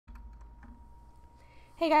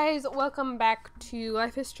Hey guys, welcome back to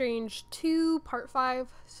Life is Strange 2 Part 5.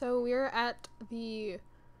 So we're at the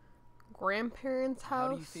grandparents' house.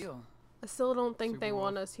 How do you feel? I still don't think they Super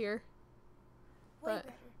want well. us here. Way But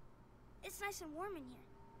better. It's nice and warm in here.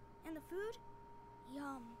 And the food?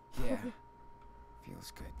 Yum. Yeah.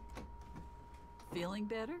 Feels good. Feeling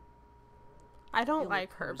better? I don't You look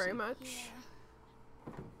like her very cozy. much.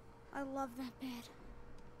 Yeah. I love that bed.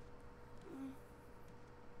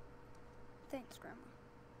 Thanks, Grandma.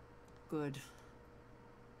 Good.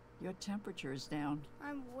 Your temperature is down.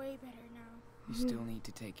 I'm way better now. You still need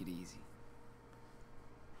to take it easy.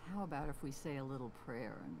 How about if we say a little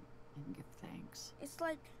prayer and give thanks? It's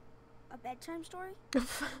like a bedtime story,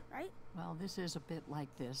 right? Well, this is a bit like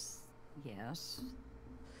this, yes.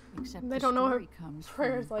 Except They the don't know story her comes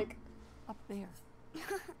prayer's from like up there.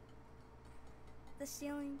 The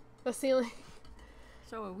ceiling. the ceiling.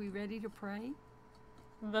 So are we ready to pray?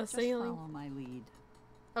 The Just ceiling. follow my lead.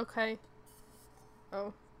 Okay.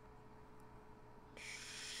 Oh.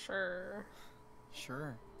 Sure.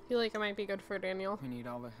 Sure. I feel like it might be good for Daniel. We need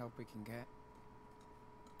all the help we can get.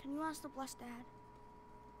 Can you ask the blessed dad?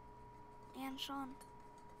 And Sean.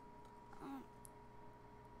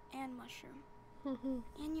 And Mushroom.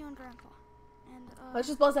 And you and Grandpa. And, Let's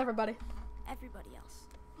just bless everybody. everybody else.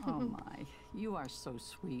 Oh my, you are so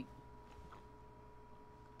sweet.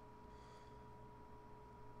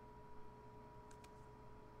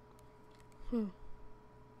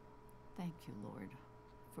 Thank you, Lord,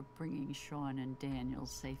 for bringing Sean and Daniel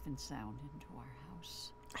safe and sound into our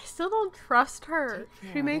house. I still don't trust her. Take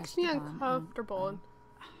She care, makes me Esteban, and, uncomfortable.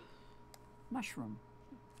 Mushroom,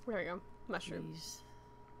 There we go. Mushroom. please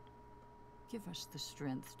give us the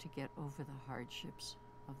strength to get over the hardships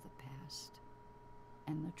of the past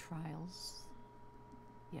and the trials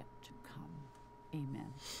yet to come.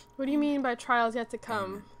 Amen. What do you mean by trials yet to come?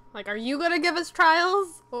 Amen. Like, are you gonna give us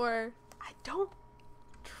trials? Or, I don't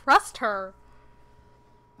trust her.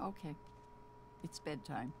 Okay, it's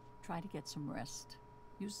bedtime. Try to get some rest.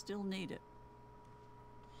 You still need it.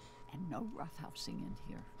 And no roughhousing in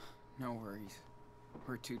here. No worries.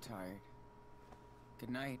 We're too tired. Good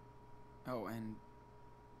night. Oh, and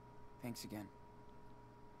thanks again.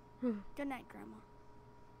 Good night, Grandma.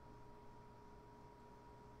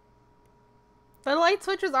 The light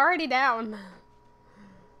switch was already down.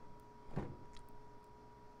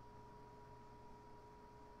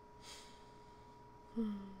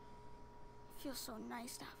 Feels so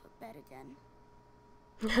nice to have a bed again.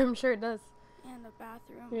 I'm sure it does. And a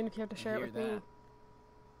bathroom. Even if you have to share it Hear with me. that?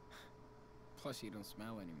 Plus, you don't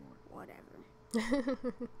smell anymore.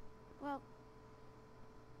 Whatever. Well,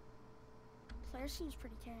 Claire seems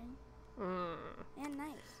pretty caring. And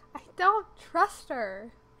nice. I don't trust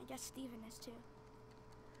her. I guess Steven is too.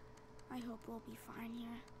 I hope we'll be fine here.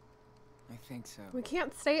 I think so. We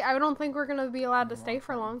can't stay. I don't think we're gonna be allowed to The stay more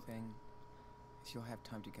for long. important thing is you'll have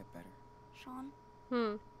time to get better. Sean,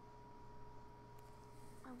 are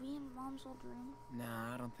we in Mom's old room?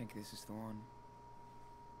 Nah, I don't think this is the one.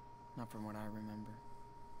 Not from what I remember.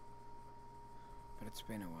 But it's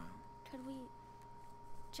been a while. Could we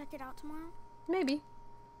check it out tomorrow? Maybe.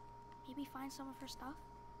 Maybe find some of her stuff?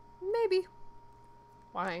 Maybe.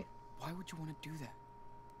 Why? Why would you want to do that?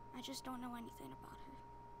 I just don't know anything about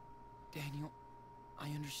her. Daniel, I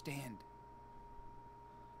understand.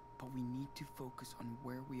 But we need to focus on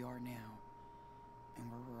where we are now and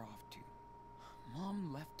where we're off to.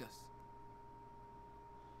 Mom left us.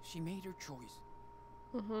 She made her choice.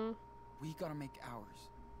 We gotta make ours.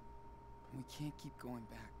 And we can't keep going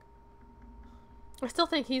back. I still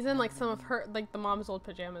think he's in like some of her, like the mom's old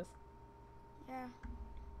pajamas. Yeah.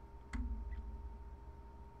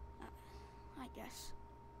 I guess.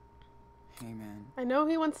 Hey man, I know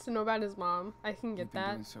he wants to know about his mom. I can you've get been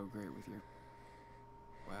that. doing so great with your...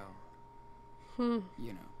 Well,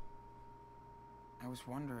 you know. I was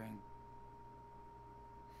wondering...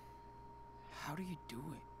 How do you do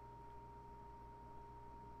it?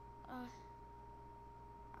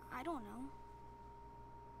 I don't know.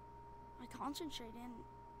 I concentrate and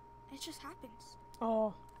it just happens.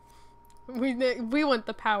 Oh. We want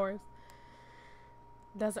the powers.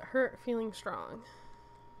 Does it hurt feeling strong?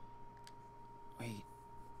 Wait.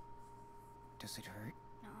 Does it hurt?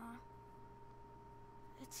 Nah.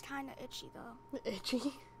 It's kinda itchy though.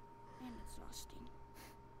 Itchy? And exhausting.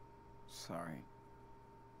 Sorry.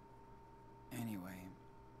 Anyway,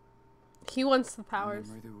 He wants the powers.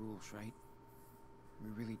 remember the rules, right? We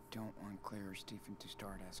really don't want Claire or Stephen to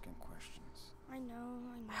start asking questions. I know.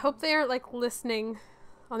 I hope they aren't like listening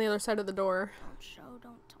on the other side of the door. Don't show,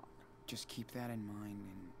 don't talk. Just keep that in mind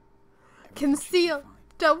and everything should be Conceal. fine.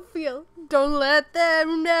 Don't feel. Don't let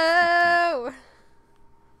them know.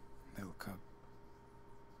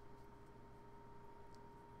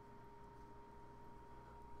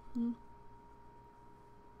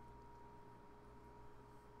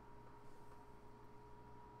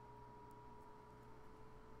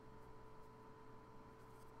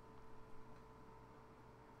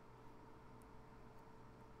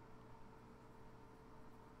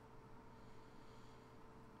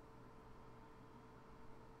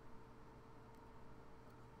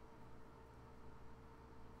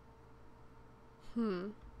 Hmm.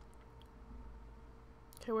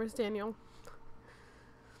 Okay, where's Daniel?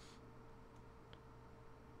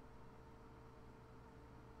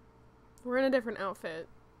 We're in a different outfit.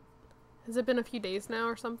 Has it been a few days now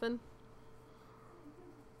or something?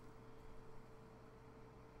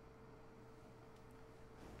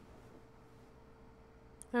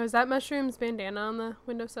 Oh, is that Mushroom's bandana on the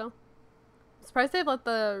windowsill? I'm surprised they've let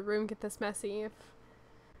the room get this messy if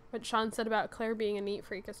what Sean said about Claire being a neat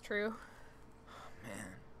freak is true. Man,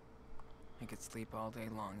 I could sleep all day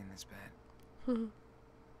long in this bed.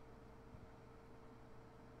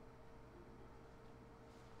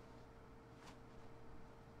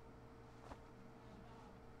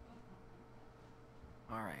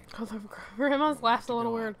 Alright. Although Grandma's laughs a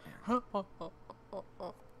little Go weird. out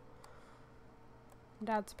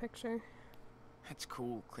Dad's picture. It's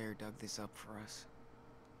cool Claire dug this up for us.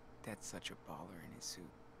 Dad's such a baller in his suit.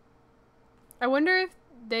 I wonder if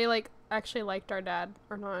they actually liked our dad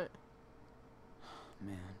or not.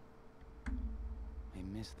 Man, I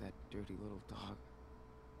miss that dirty little dog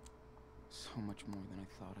so much more than I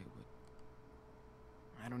thought I would.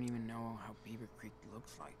 I don't even know how Beaver Creek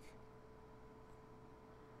looks like.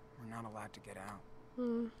 We're not allowed to get out.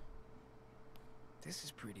 This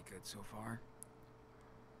is pretty good so far.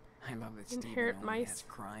 I love that Steven Inherit only mice. has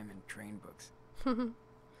crime and train books.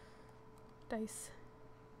 Dice.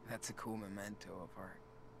 That's a cool memento of our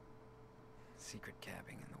secret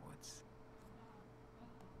cabbing in the woods.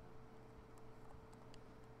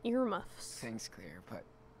 Earmuffs. Thanks, Claire, but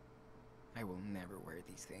I will never wear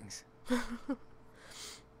these things.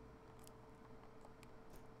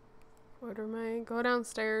 Go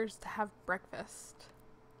downstairs to have breakfast.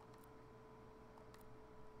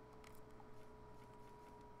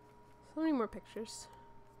 So many more pictures.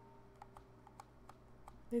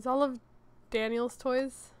 These all of Daniel's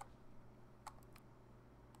toys.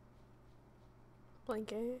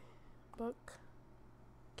 Blanket, book,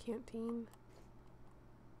 canteen.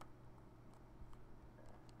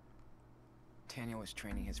 Daniel was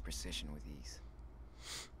training his precision with these.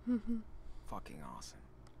 Fucking awesome.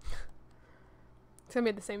 It's gonna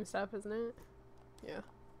be the same stuff, isn't it? Yeah.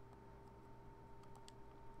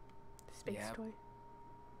 Space Yep. toy.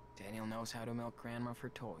 Daniel knows how to milk Grandma for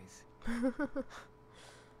toys.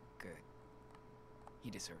 Good. He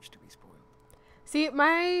deserves to be spoiled. See,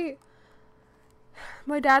 my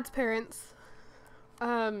dad's parents,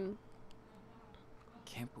 Can't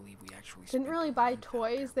believe we actually didn't spent really the buy month out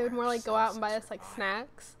toys. there They would by more go out ourselves and buy since us we're like alive.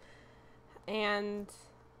 snacks. And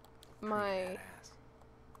Pretty my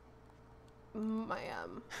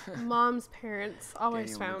badass. mom's parents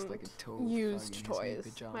always Daniel looks found like a toad used fucking in his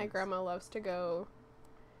new toys. My pajamas. grandma loves to go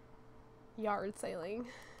yard sailing.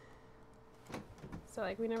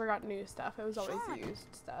 So we never got new stuff. It was always Sean.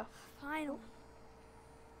 used stuff. Finally.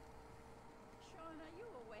 Sean, are you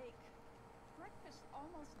awake? Breakfast's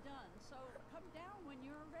almost done, so come down when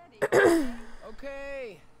you're ready.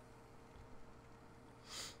 Okay.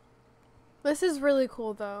 This is really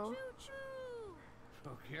cool though. Choo-choo.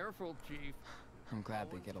 Oh, careful, Chief. I'm glad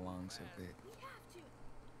they get along so good.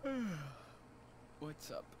 We have to. What's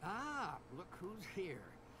up? Ah, look who's here.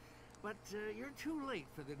 But you're too late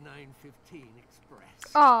for the 9:15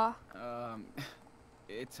 express. Aw,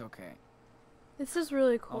 It's okay. this is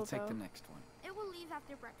really cool I'll take though. the next one. It will leave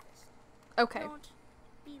after breakfast. Okay, Don't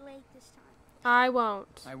be late this time. I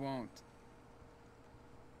won't. I won't. Is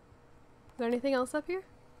there anything else up here?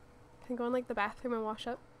 Can I go in the bathroom and wash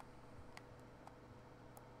up?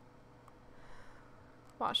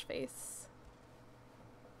 Wash face.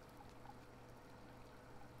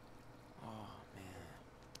 Oh, man.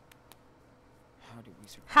 How did we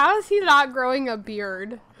survive? How is he not growing a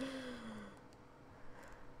beard?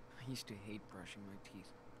 I used to hate brushing my teeth.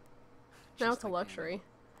 Now Just it's a like luxury.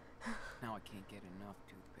 Now I can't get enough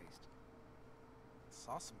toothpaste.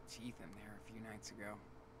 Saw some teeth in there a few nights ago.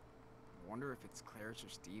 Wonder if it's Claire's or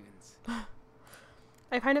Steven's.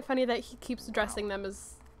 I find it funny that he keeps addressing them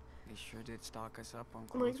as They sure did stock us up on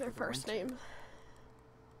clothes their for the first winter. name.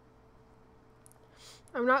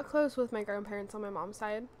 I'm not close with my grandparents on my mom's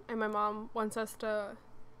side, and my mom wants us to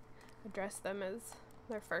address them as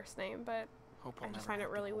their first name, but Hope I I'll just never find it have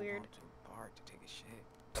to really hold weird. on to a bar to take a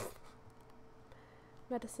shit.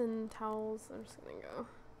 medicine, towels, I'm just gonna go.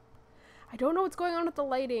 I don't know what's going on with the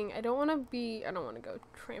lighting. I don't want to go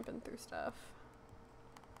tramping through stuff.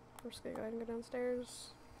 I'm just gonna go ahead and go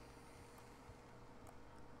downstairs.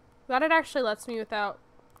 Glad it actually lets me without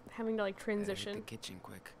having to Better hit transition. the kitchen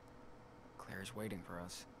quick. Claire's waiting for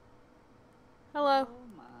us. Hello.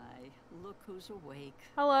 Oh my, look who's awake.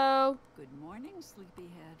 Hello. Good morning,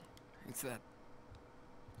 sleepyhead. It's that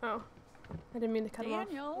Oh. I didn't mean to cut him off.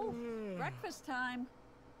 Daniel, breakfast time.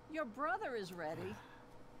 Your brother is ready.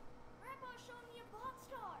 Grandma showed me a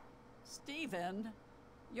boxcar. Stephen,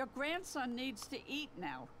 your grandson needs to eat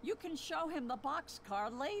now. You can show him the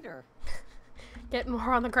boxcar later. Get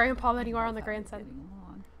more on the grandpa than you are on the How you're grandson. getting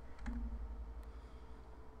along.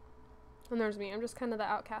 And there's me. I'm just kind of the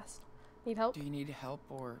outcast. Need help? Do you need help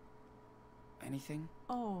or anything?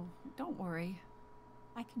 Oh, don't worry.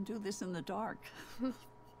 I can do this in the dark.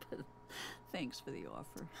 But thanks for the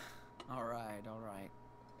offer. All right, all right.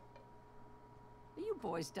 Are you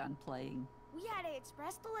boys done playing? We had a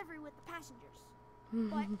express delivery with the passengers,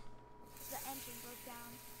 but the engine broke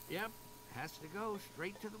down. Yep, has to go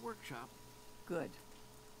straight to the workshop. Good.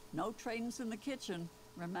 No trains in the kitchen,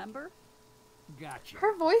 remember? Gotcha.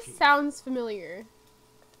 Her voice Chief. sounds familiar.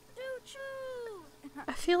 Choo-choo!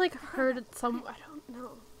 I feel like I've heard it some. I don't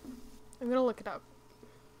know. I'm gonna look it up.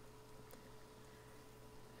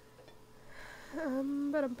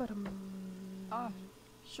 Ba-dum. Ah,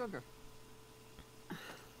 sugar.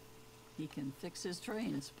 He can fix his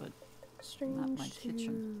trains, but Strange not my to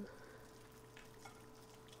kitchen.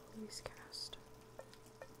 Police cast.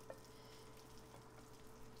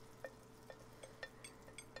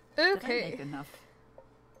 did I Okay. make enough?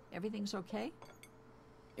 Everything's okay?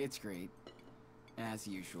 It's great. As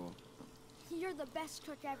usual. You're the best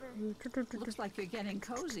cook ever. Looks like you're getting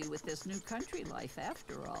cozy with this new country life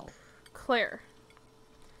after all. Claire.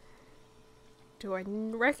 Do I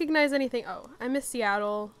recognize anything? Oh, I miss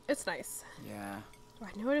Seattle. It's nice. Yeah. Do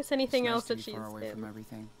I notice anything it's nice else to that be she's far away from in?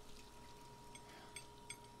 everything.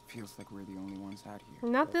 Feels like we're the only ones out here.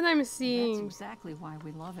 Not that I'm That's seeing, exactly why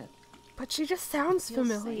we love it. but she just sounds It feels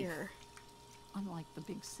familiar. Unlike the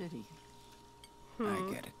big city. I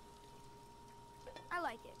get it. I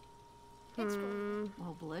like it. It's cool.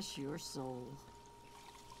 Well, bless your soul.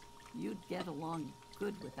 You'd get along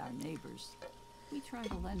good with our neighbors. We try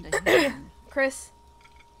to lend a hand, Chris,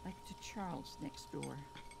 like to Charles next door.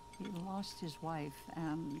 He lost his wife,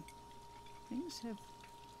 and things have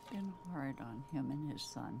been hard on him and his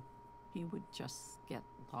son. He would just get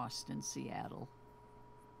lost in Seattle.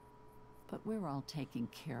 But we're all taking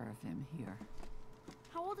care of him here.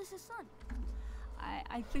 How old is his son?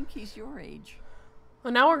 I think he's your age.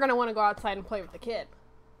 well, now we're gonna want to go outside and play with the kid.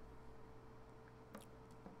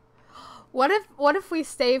 What if we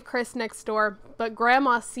save Chris next door, but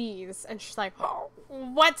Grandma sees and she's like, oh,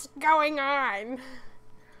 "What's going on?"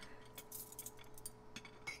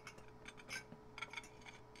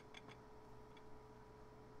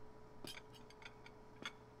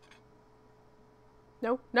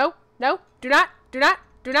 No, no, no! Do not,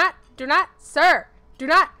 sir! Do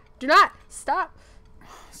not, stop!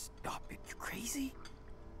 Stop it, you crazy?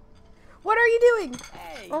 What are you doing?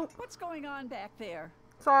 Hey, Oh. what's going on back there?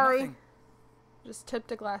 Sorry. Nothing. Just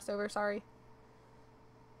tipped a glass over, sorry.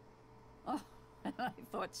 Oh, I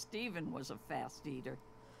thought Stephen was a fast eater.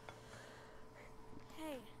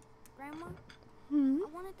 Hey, Grandma, Hmm? I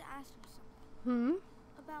wanted to ask you something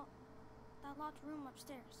Hmm? about that locked room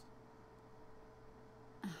upstairs.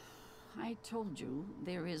 I told you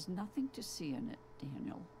there is nothing to see in it,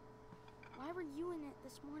 Daniel. Why were you in it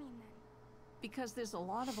this morning then? Because there's a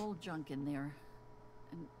lot of old junk in there.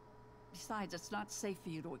 And besides, it's not safe for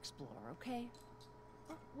you to explore, okay?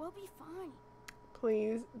 But we'll be fine.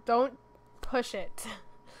 Please, don't push it.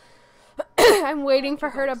 I'm waiting for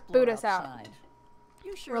her to Explore boot us out. outside.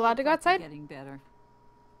 You sure We're allowed look to go like you're outside? Getting better.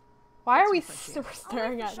 Why are we Let's see if I can.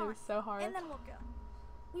 staring I'll at wait me for so Sean, hard? and then we'll go.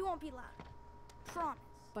 We won't be loud. Promise.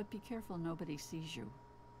 But be careful nobody sees you.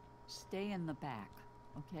 Stay in the back,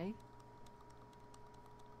 okay?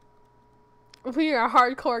 We are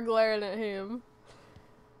hardcore glaring at him.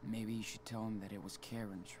 Maybe you should tell him that it was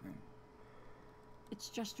Karen's room. It's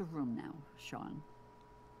just a room now, Sean.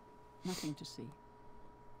 Nothing to see.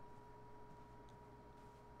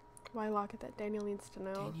 Why lock it? That Daniel needs to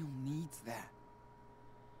know. Daniel needs that.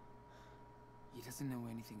 He doesn't know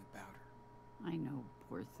anything about her. I know,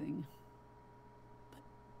 poor thing. But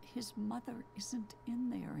his mother isn't in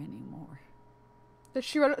there anymore. Did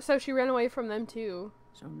she run? So she ran away from them too.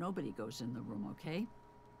 So nobody goes in the room, okay?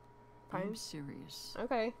 Fine. I'm serious.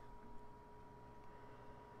 Okay.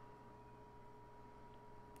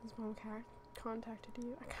 His mom contacted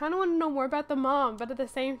you. I kind of want to know more about the mom, but at the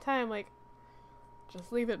same time, like,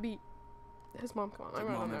 just leave it be. His mom, come on, I Did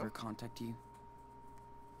don't Mom know. ever contact you?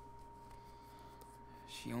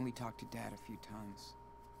 She only talked to Dad a few times.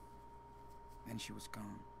 Then she was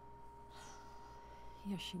gone.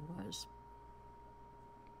 Yes, she was.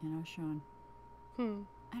 You know, Sean,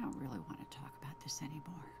 I don't really want to talk about this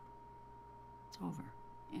anymore. It's over.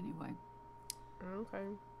 Anyway, Okay.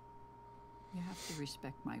 You have to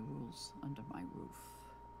respect my rules under my roof.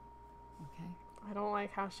 Okay? I don't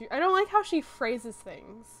like how she phrases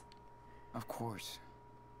things. Of course.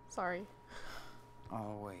 Sorry.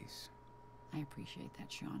 Always. I appreciate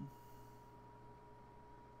that, Sean.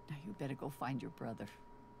 Now you better go find your brother.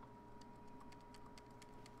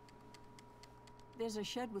 There's a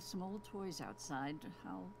shed with some old toys outside.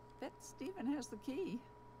 I'll bet Stephen has the key.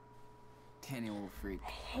 Daniel will freak. I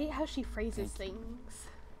hate how she phrases things.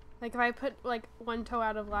 Like, if I put, like, one toe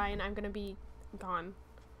out of line, I'm gonna be gone.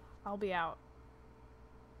 I'll be out.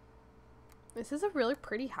 This is a really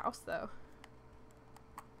pretty house, though.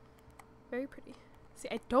 Very pretty. See,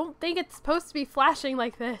 I don't think it's supposed to be flashing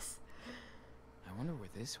like this. I wonder where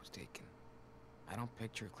this was taken. I don't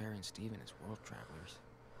picture Claire and Stephen as world travelers.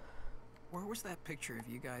 Where was that picture of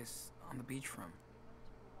you guys on the beach from?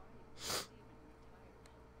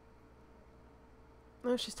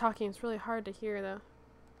 Oh, she's talking. It's really hard to hear, though.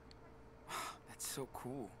 That's so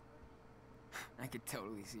cool. I could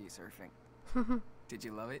totally see you surfing. Did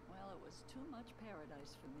you love it? Well, it was too much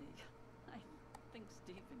paradise for me. I think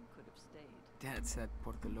Stephen could have stayed. Dad said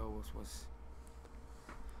Puerto Lobos was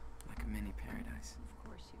like a mini paradise. Of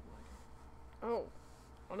course he would. Oh.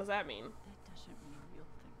 What does that mean? That doesn't mean you'll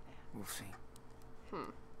think that. We'll see.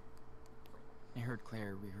 I heard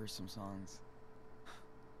Claire rehearse some songs.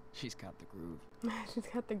 She's got the groove. She's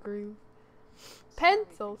got the groove. Sorry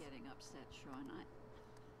Pencils. for getting upset, Sean. I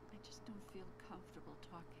just don't feel comfortable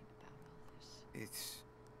talking about all this. It's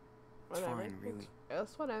Whatever. fine, really.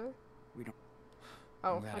 It's whatever. We don't.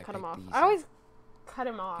 Oh, glad I I cut him picked off. these. I always cut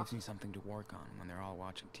him off. Gives me something to work on when they're all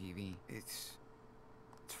watching TV. It's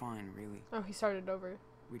fine, really. Oh, he started over.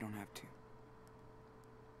 We don't have to.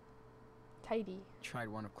 Tidy. Tried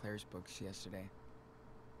one of Claire's books yesterday.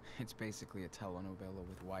 It's basically a telenovela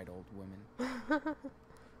with white old women.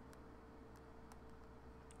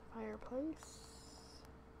 Fireplace.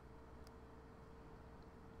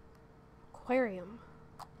 Aquarium.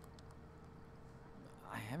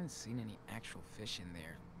 I haven't seen any actual fish in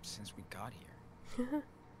there since we got here.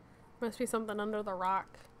 Must be something under the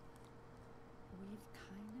rock. Weave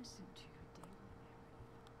kindness into your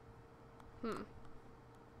daily life.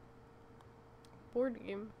 Board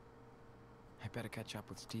game. I better catch up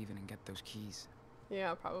with Stephen and get those keys.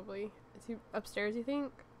 Yeah, probably. Is he upstairs, you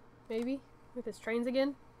think? Maybe? With his trains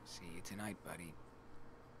again? See you tonight, buddy.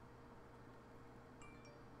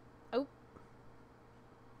 Oh.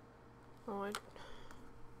 Oh, I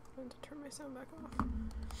meant to turn my sound back off.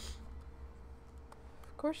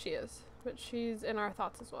 Of course she is. But she's in our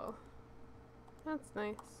thoughts as well. That's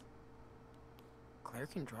nice. Claire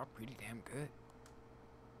can draw pretty damn good.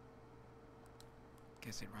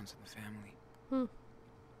 Guess it runs in the family.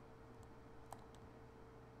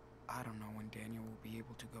 I don't know when Daniel will be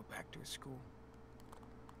able to go back to his school.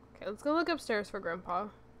 Okay, let's go look upstairs for Grandpa.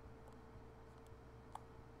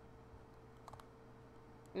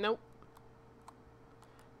 Nope.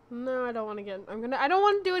 No, I don't want to get... I don't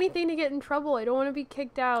want to do anything to get in trouble. I don't want to be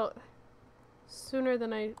kicked out sooner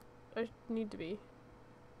than I need to be.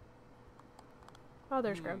 Oh,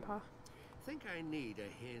 there's Grandpa. Think I need a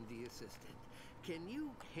handy assistant. Can you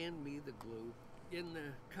hand me the glue in the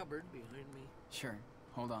cupboard behind me? Sure.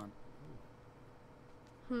 Hold on.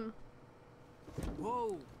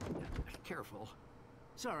 Whoa! Careful.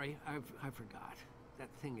 Sorry, I forgot. That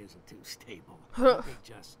thing isn't too stable. Let me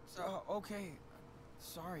just... Okay.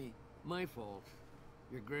 Sorry. My fault.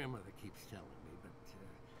 Your grandmother keeps telling me, but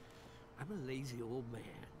I'm a lazy old man.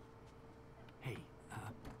 Hey,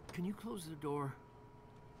 can you close the door?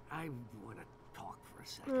 I want to talk for a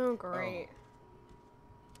second. Oh, great.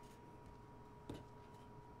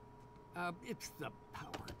 It's the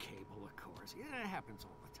power cable, of course. Yeah, it happens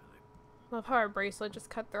all the time. Love how our bracelet just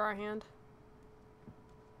cut through our hand.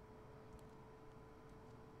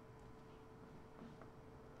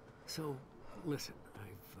 So, listen,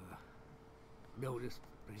 I've noticed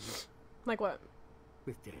things Like what?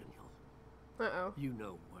 with Daniel. Uh-oh. You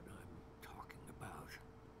know what I'm talking about,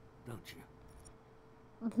 don't you?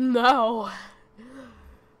 No.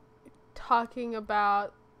 Talking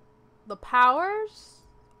about the powers?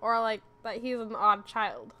 Or like that he's an odd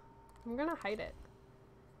child? I'm gonna hide it.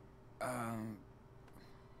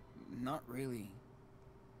 Not really.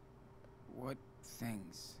 What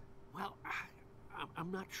things? Well,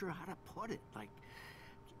 I'm not sure how to put it. Like,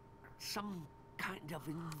 some kind of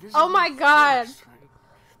invisible Oh my God. force, like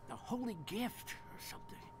a holy gift or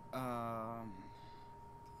something.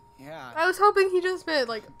 Yeah. I was hoping he just meant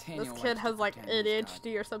like Daniel this likes kid to has like pretend he's got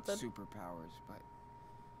ADHD or something. Superpowers, but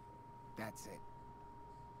that's it.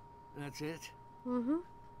 That's it? Mm-hmm.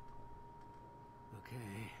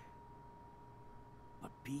 Okay.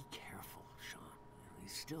 But be careful,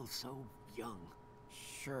 he's still so young.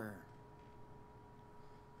 Sure.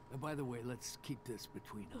 And by the way, let's keep this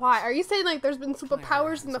between us. Why? Are you saying like there's been Claire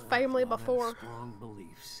superpowers in the has a family lot of before? strong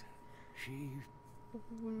beliefs. She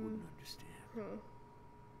wouldn't understand.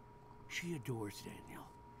 She adores Daniel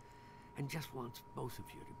and just wants both of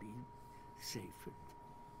you to be safe and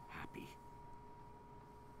happy.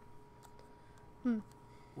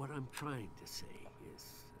 What I'm trying to say is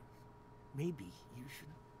maybe you should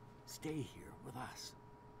stay here with us.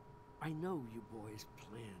 I know you boys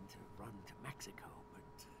plan to run to Mexico, but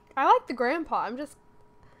I like the grandpa. I'm just...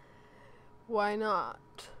 Why not?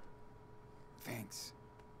 Thanks.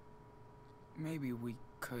 Maybe we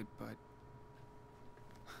could, but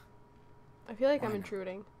I feel like Why I'm not?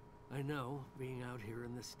 intruding. I know being out here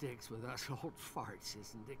in the sticks with us old farts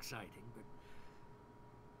isn't exciting, but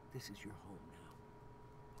this is your home now.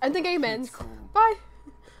 And the game ends. it's cool. Bye.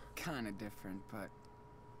 Kind of different, but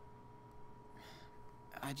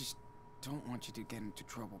I just don't want you to get into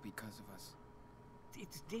trouble because of us.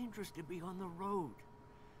 It's dangerous to be on the road.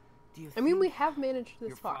 Do you I mean, think we have managed this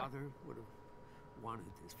your far. father would have wanted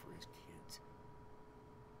this for his kids?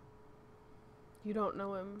 You don't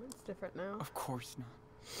know him. It's different now. Of course not.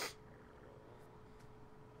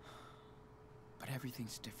 But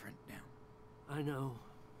everything's different now. I know.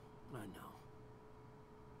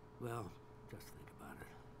 Well, just think about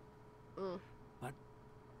it. But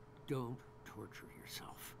don't torture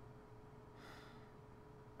yourself.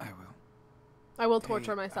 I will. I will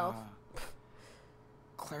torture Hey, myself.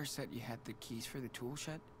 Claire said you had the keys for the tool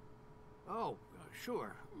shed? Oh,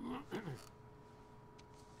 sure.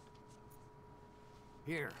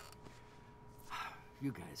 Here.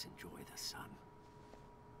 You guys enjoy the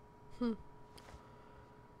sun.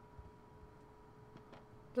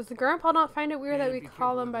 Does the grandpa not find it weird Yeah, that we be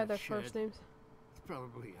call careful them with by that their shed. first names? It's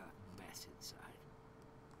probably a mess inside.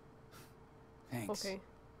 Thanks. Okay.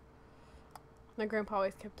 My grandpa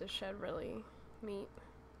always kept his shed really neat.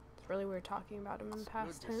 It's really weird talking about him in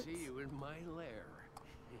past tense. Good to see you in my lair.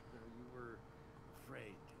 You know, you were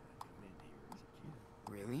afraid to come in here as a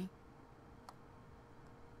kid. Really?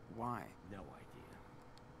 Why? No idea.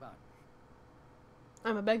 But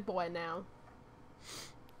I'm a big boy now.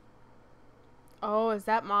 Oh, is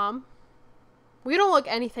that Mom? We don't look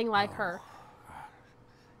anything like her.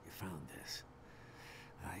 you found this.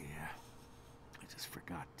 I just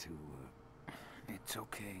forgot to. It's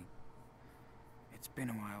okay. It's been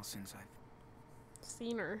a while since I've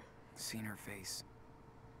Seen her. seen her face.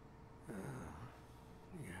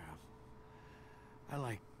 Yeah. I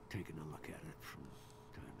like taking a look at it from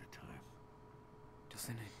time to time.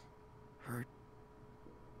 Doesn't it hurt?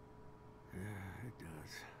 Yeah, it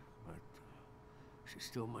does. But she's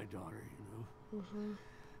still my daughter, you know.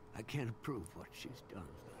 I can't approve what she's done,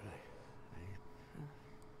 but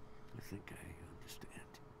I think I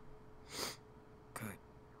understand.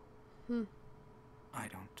 Good. I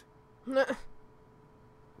don't. Yeah,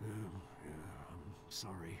 I'm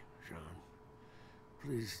sorry, Jean.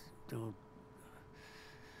 Please don't.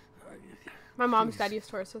 My mom's please dad used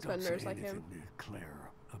to wear don't say suspenders like him. anything to Claire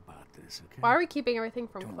about this, okay? Why are we keeping everything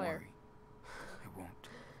from Don't Claire? worry. I won't.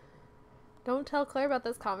 Don't tell Claire about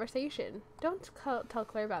this conversation. Don't tell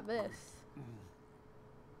Claire about this.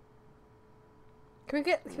 Can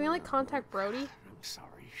we like contact Brody? I'm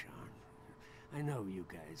sorry, Sean. I know you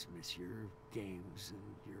guys miss your games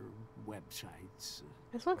and your websites.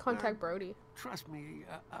 I just want to contact Brody. Trust me,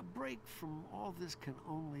 a break from all this can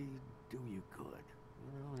only do you good.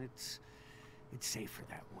 You know, it's safer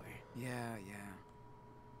that way. Yeah.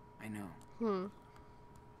 I know.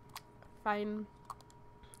 Fine.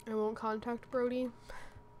 I won't contact Brody.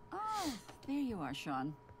 Oh, there you are,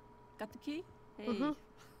 Sean. Got the key? Hey.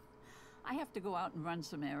 I have to go out and run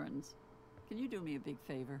some errands. Can you do me a big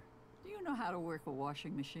favor? Do you know how to work a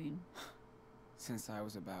washing machine? Since I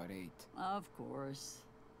was about 8. Of course.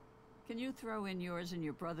 Can you throw in yours and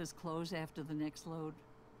your brother's clothes after the next load?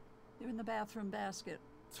 They're in the bathroom basket.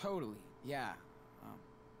 Totally. Yeah.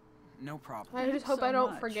 No problem. I just Thanks hope so I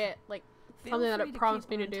don't much. forget, like, Feel something that free it to promised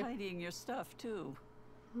keep me to on do. tidying your stuff too.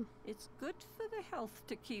 It's good for the health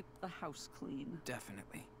to keep the house clean.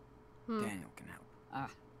 Definitely. Daniel can help. Ah,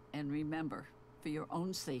 and remember, for your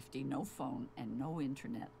own safety, no phone and no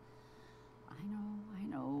internet. I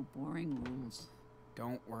know, boring rules.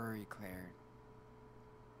 Don't worry, Claire.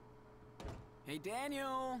 Hey,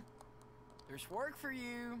 Daniel! There's work for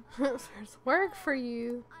you. There's work for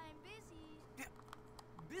you. I'm busy.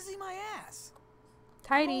 Busy my ass.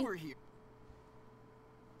 Come Tidy. over here.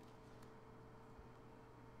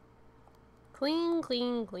 Clean,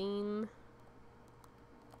 clean, clean.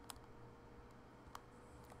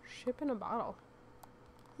 Ship in a bottle.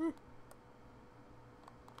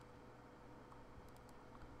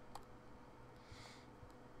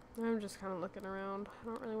 I'm just kind of looking around. I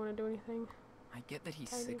don't really want to do anything. I get that he's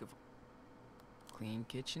Tidy. sick of... Clean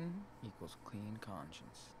kitchen equals clean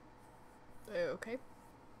conscience. Okay.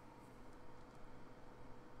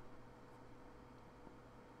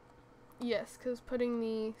 Yes, because putting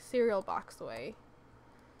the cereal box away.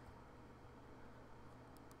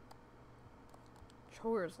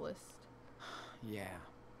 Chores list. Yeah.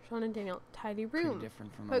 Sean and Daniel, tidy Pretty room.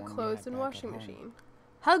 different from the Put one we clothes had in back washing at home. machine.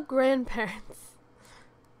 Hug grandparents.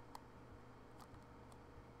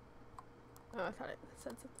 Oh, I thought it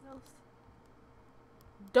said something else.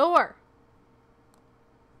 Door.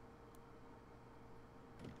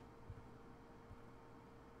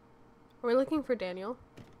 Are we looking for Daniel?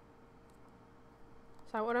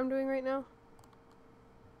 Is that what I'm doing right now?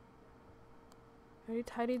 I already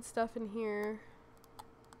tidied stuff in here.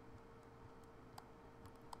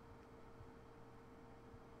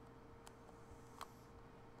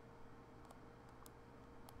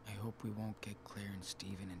 I hope we won't get Claire and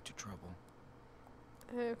Steven into trouble.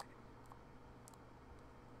 Okay.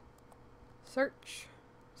 Search.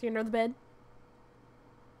 Is he under the bed?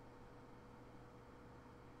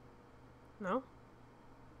 No?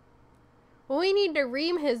 Well, we need to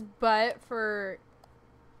ream his butt for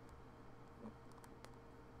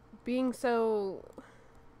being so...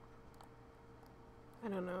 I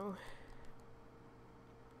don't know.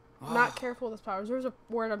 Not careful with his powers. There's a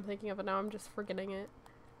word I'm thinking of, and now I'm just forgetting it.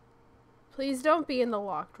 Please don't be in the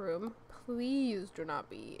locked room. Please do not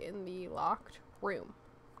be in the locked room.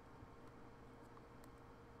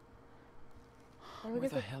 Where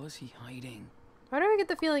the hell is he hiding? Why do I get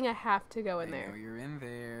the feeling I have to go in I there? know you're in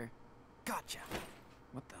there. Gotcha.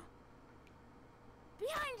 What the?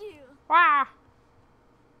 Behind you! Wah!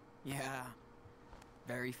 Yeah.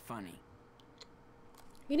 Very funny.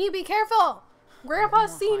 You need to be careful!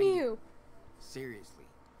 Grandpa's more seen hiding. you! Seriously.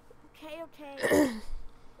 Okay.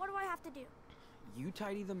 What do I have to do? You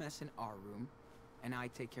tidy the mess in our room, and I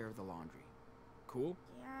take care of the laundry. Cool?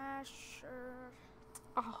 Yeah, sure.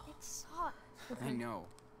 Oh, It sucks. I know.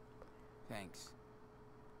 Thanks.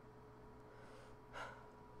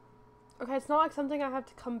 okay, it's not like something I have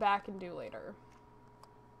to come back and do later.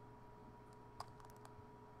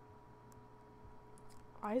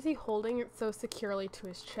 Why is he holding it so securely to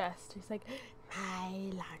his chest? He's like, my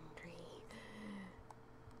laundry.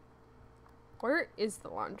 Where is the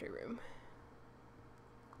laundry room?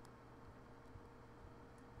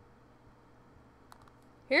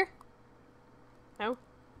 Here? No?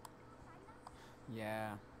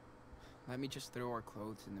 Yeah. Let me just throw our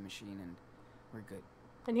clothes in the machine and we're good.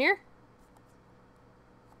 In here?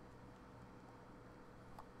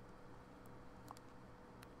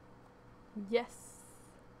 Yes.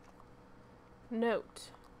 Note.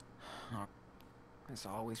 As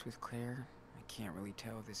always with Claire, I can't really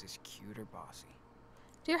tell if this is cute or bossy.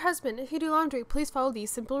 Dear husband, if you do laundry, please follow these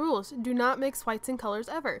simple rules. Do not mix whites and colors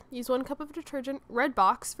ever. Use 1 cup of detergent, red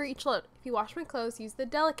box, for each load. If you wash my clothes, use the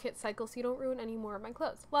delicate cycle so you don't ruin any more of my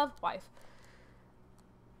clothes. Love, wife.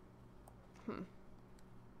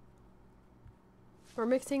 We're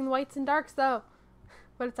mixing whites and darks, though.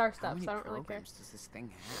 But it's our How stuff, many so I don't really care. programs does this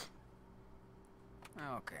thing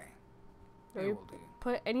have? Okay. Do It we will do.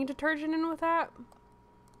 put any detergent in with that?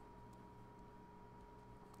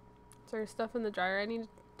 Is there stuff in the dryer I need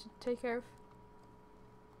to take care of?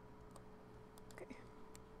 Okay.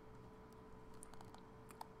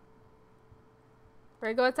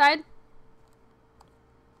 Ready to go outside?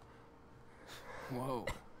 Whoa.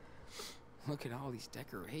 Look at all these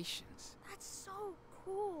decorations. That's so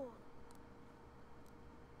cool.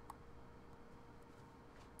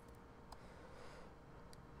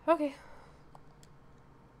 Okay.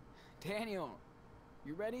 Daniel,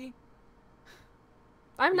 you ready?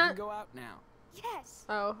 I'm We not. can go out now. Yes.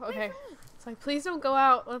 Oh, Wait okay. for me. It's like, please don't go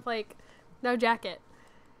out with, like, no jacket.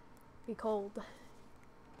 Be cold.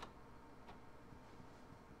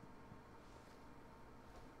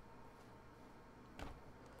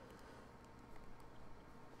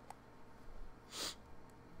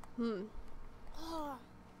 Oh,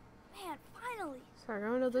 man, finally. So we're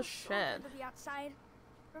going to the Feels so shed. good to be outside.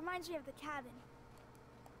 Reminds me of the cabin.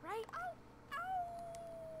 Right? Ow! Ow!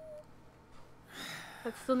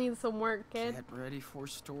 That still needs some work, kid. Get ready for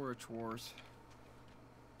storage wars.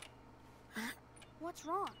 What's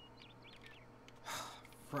wrong?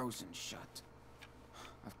 Frozen shut.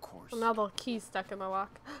 Of course. Well, now the key's stuck in the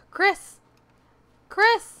lock. Chris!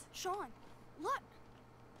 Chris! Sean, look.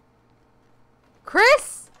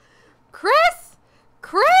 Chris! Chris!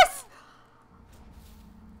 Chris!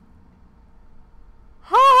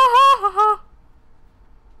 Ha ha ha ha!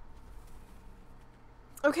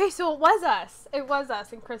 Okay, so it was us. It was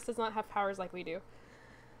us, and Chris does not have powers like we do.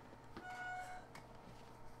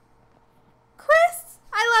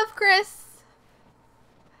 Chris.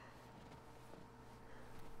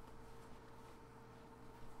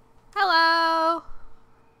 Hello.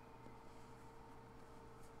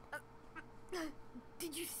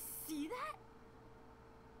 Did you see that?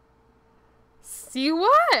 See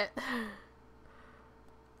what?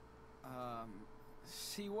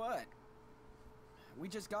 See what? We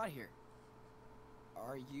just got here.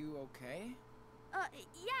 Are you okay?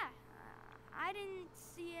 Yeah. I didn't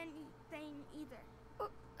see anything either.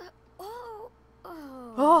 Oh.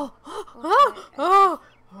 Oh.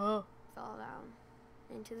 Fall down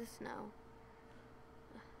into the snow.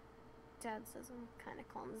 Dad says I'm kind of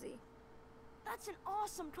clumsy. That's an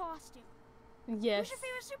awesome costume. Yes. Who's your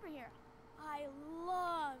favorite superhero? I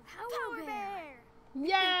love Power Bear.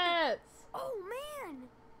 Yes. Oh man,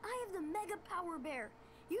 I have the Mega Power Bear.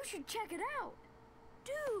 You should check it out.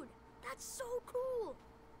 Dude, that's so cool.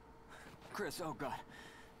 Chris, oh God.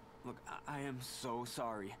 Look, I am so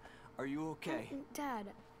sorry. Are you okay? Dad,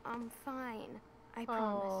 I'm fine. I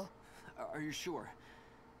promise. Are you sure?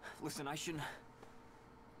 Listen, I shouldn't...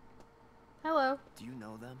 Hello. Do you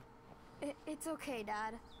know them? It's okay,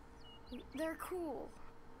 Dad. They're cool.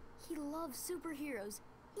 He loves superheroes,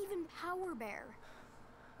 even Power Bear.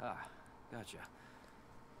 Ah, gotcha.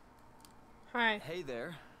 Hi. Hey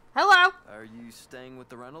there. Hello. Are you staying with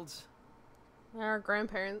the Reynolds? Our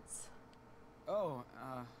grandparents. Oh,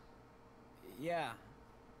 yeah.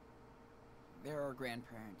 They're our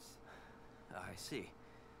grandparents. I see.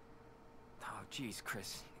 Oh, jeez,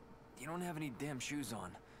 Chris. You don't have any damn shoes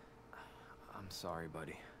on. I'm sorry,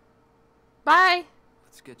 buddy. Bye.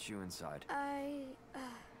 Let's get you inside.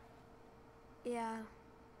 Yeah.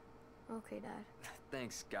 Okay, Dad.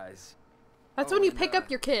 Thanks, guys. That's Oh, when you and, pick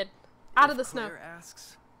up your kid out of the If snow. Claire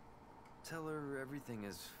asks, tell her everything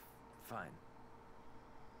is fine.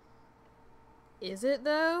 Is it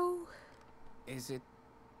though? Is it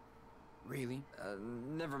really?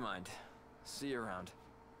 Never mind. See you around.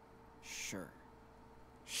 Sure.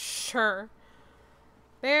 Sure.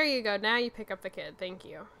 There you go. Now you pick up the kid. Thank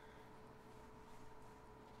you.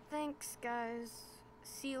 Thanks, guys.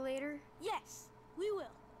 See you later. Yes, we will.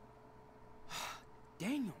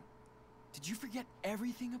 Daniel, did you forget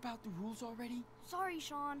everything about the rules already? Sorry,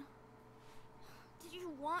 Sean. Did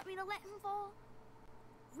you want me to let him fall?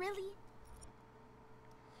 Really?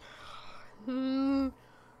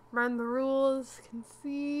 Run the rules.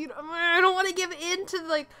 Concede. I don't want to give in to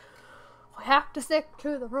like. We have to stick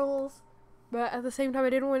to the rules, but at the same time, I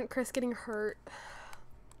didn't want Chris getting hurt.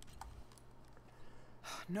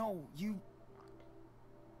 No, you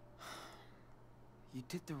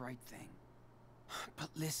did the right thing. But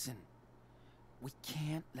listen, we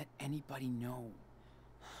can't let anybody know.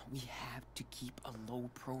 We have to keep a low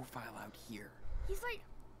profile out here. He's like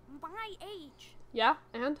my age. Yeah,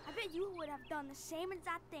 and I bet you would have done the same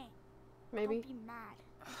exact thing. maybe Don't be mad.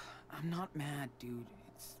 I'm not mad, dude.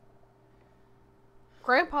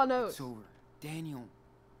 Grandpa knows. It's over. Daniel,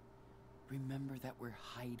 remember that we're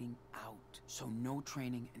hiding out. So no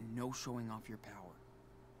training and no showing off your power.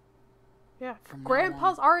 Yeah, From now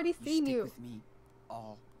Grandpa's on, already you seen stick you. with me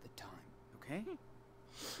all the time, okay?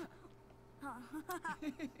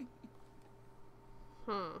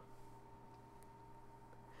 Hmm.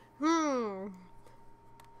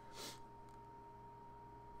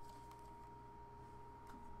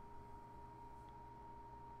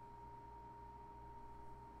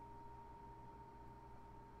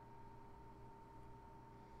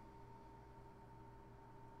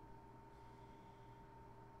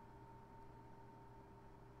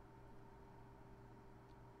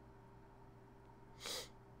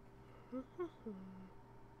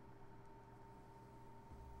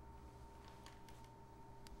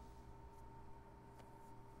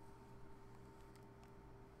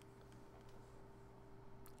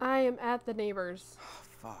 I am at the neighbors.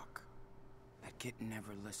 Fuck. That kid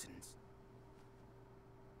never listens.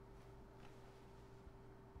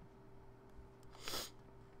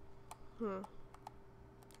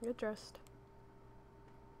 Get dressed.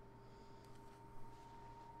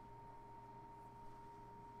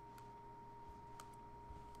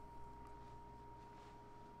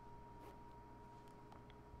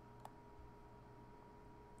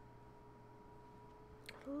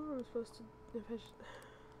 Oh, I'm supposed to. If I should...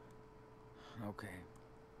 Okay.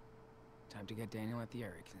 Time to get Daniel at the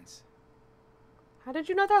Ericksons. How did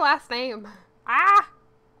you know their last name? Ah!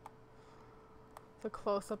 The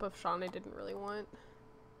close-up of Sean I didn't really want.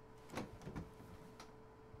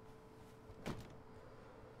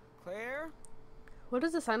 Claire? What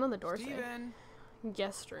does the sign on the door Steven? say?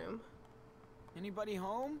 Guest room. Anybody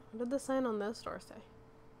home? What did the sign on this door say?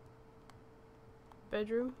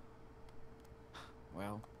 Bedroom?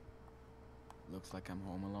 Well, Looks like I'm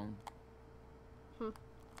home alone. Does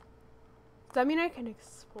that mean I can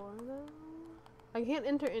explore them? I can't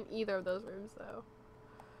enter in either of those rooms, though.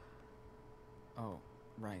 Oh,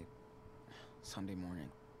 right. Sunday morning.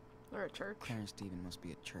 Or at church. Claire and Steven must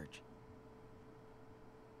be at church.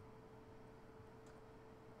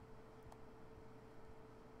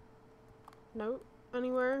 Note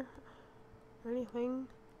anywhere? Or anything?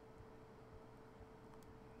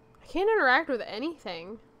 I can't interact with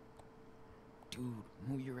anything. Dude,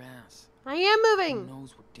 move your ass. I am Who moving!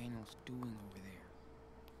 knows what Daniel's doing over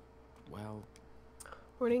there? Well,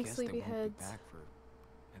 Morning I guess they won't sleepyheads. be back for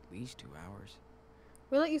at least 2 hours.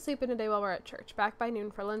 We let you sleep in today while we're at church. Back by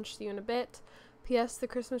noon for lunch. See you in a bit. P.S. The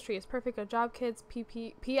Christmas tree is perfect. Good job, kids.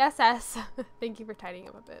 P.S.S. Thank you for tidying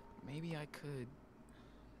up a bit. Maybe I could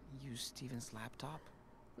use Steven's laptop?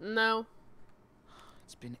 No.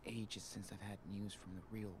 It's been ages since I've had news from the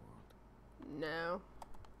real world. No.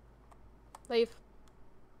 Leave.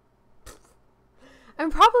 I'm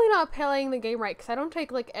probably not playing the game right because I don't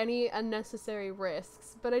take like any unnecessary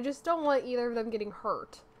risks, but I just don't want either of them getting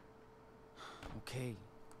hurt. Okay.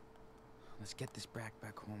 Let's get this brat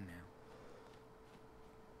back home now.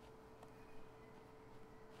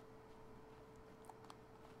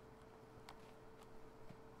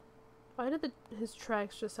 Why did his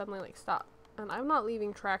tracks just suddenly like stop? And I'm not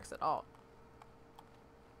leaving tracks at all.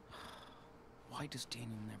 Why does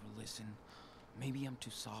Daniel never listen? Maybe I'm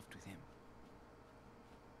too soft with him.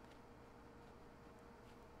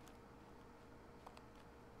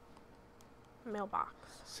 Mailbox.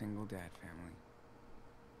 Single dad family.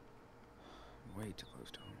 Way too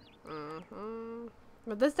close to home.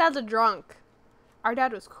 But this dad's a drunk. Our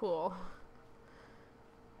dad was cool.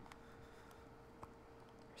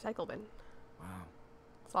 Recycle bin. Wow,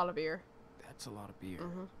 It's a lot of beer. that's a lot of beer.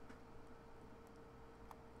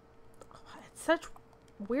 It's such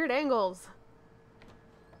weird angles.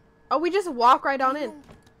 Oh, we just walk right on in.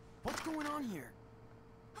 What's going on here?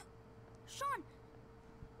 Sean!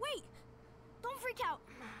 Wait! Don't freak out.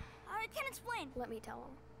 I can explain. Let me tell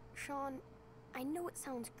him. Sean, I know it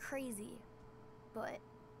sounds crazy, but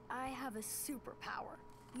I have a superpower.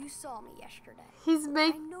 You saw me yesterday. He's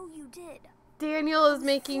I know you did. Daniel is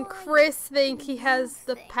making Chris think he has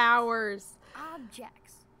the powers.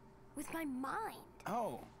 Objects. With my mind.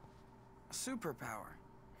 Oh, a superpower.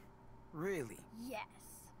 Really? Yes.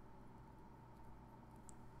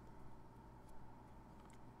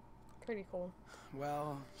 Pretty cool.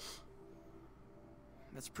 Well,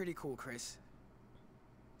 that's pretty cool, Chris.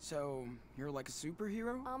 So, you're like a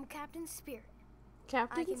superhero? I'm Captain Spirit. I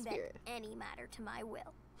Captain can Spirit. bend any matter to my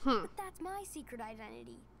will. But that's my secret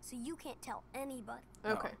identity, so you can't tell anybody.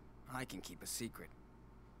 Okay. Oh, I can keep a secret,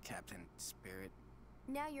 Captain Spirit.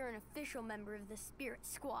 Now you're an official member of the Spirit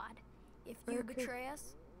Squad. If you Okay. betray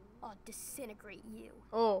us, I'll disintegrate you.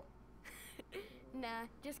 Oh. Nah,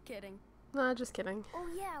 just kidding. Nah, just kidding. Oh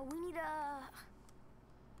yeah, we need a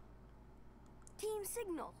team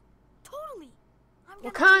signal. Totally. I'm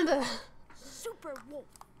gonna Wakanda. super wolf.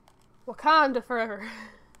 Wakanda forever.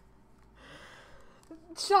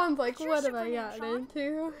 Sean's like, What's your what have super I name, gotten Sean?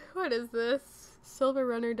 into? What is this? Silver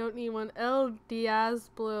Runner, don't need one. El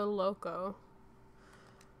Diablo Loco.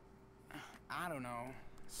 I don't know.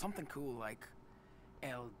 Something cool like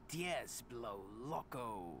El Diablo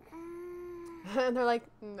Loco. And they're like,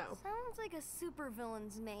 no. Sounds like a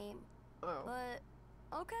supervillain's name, Oh.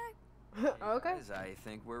 but okay. Okay. Guys, I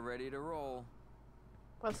think we're ready to roll.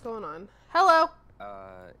 What's going on? Hello.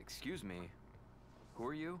 Excuse me. Who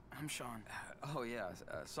are you? I'm Sean. Oh, yeah.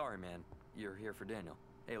 Sorry, man. You're here for Daniel.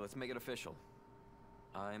 Hey, let's make it official.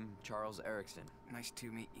 I'm Charles Erickson. Nice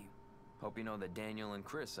to meet you. Hope you know that Daniel and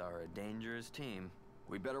Chris are a dangerous team.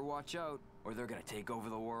 We better watch out, or they're gonna take over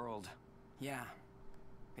the world. Yeah,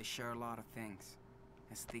 they share a lot of things.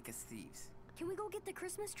 As thick as thieves. Can we go get the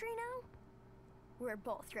Christmas tree now? We're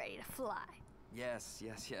both ready to fly. Yes.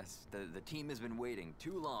 The team has been waiting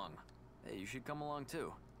too long. Hey, you should come along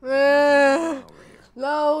too. Eh, Over here.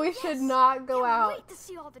 no, we should not go Can't out. wait to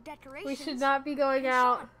see all the decorations. We should not be going Hey,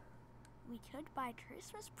 out. Sean, we could buy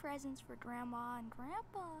Christmas presents for Grandma and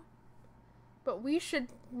Grandpa. But we should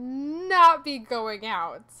not be going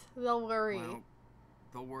out. They'll worry. Well,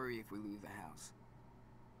 they'll worry if we leave the house.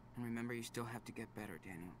 And remember, you still have to get better,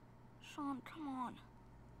 Daniel. Sean, come on.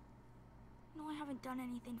 No, I haven't done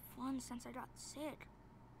anything fun since I got sick.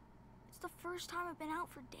 It's the first time I've been out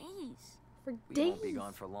for days. For We days. won't be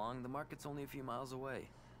gone for long. The market's only a few miles away.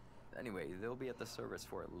 Anyway, they'll be at the service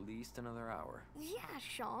for at least another hour. Yeah,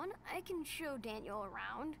 Sean, I can show Daniel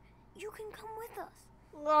around. You can come with us.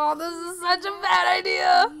 Oh, this is such a bad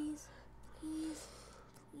idea. Please, please,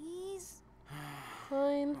 please.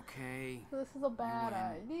 Fine. Okay, This is a bad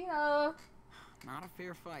win. idea. not a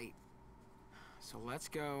fair fight. So let's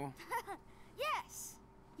go. Yes!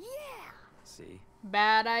 Yeah! See?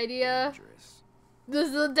 Bad idea. Dangerous. This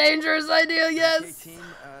is a dangerous idea, Okay, yes. team,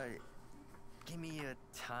 give me a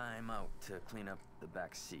time out to clean up the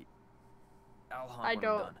back seat. I'll hunt I when I'm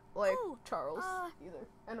don't done. like Oh, Charles either.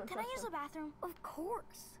 I don't Can I trust use him. the bathroom? Of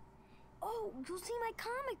course. Oh, you'll see my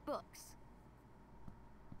comic books.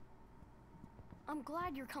 I'm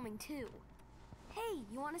glad you're coming too. Hey,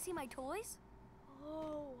 you want to see my toys?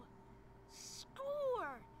 Oh,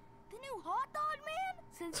 score! The new hot dog man?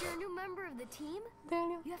 Since you're a new member of the team,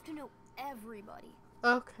 Daniel. you have to know everybody.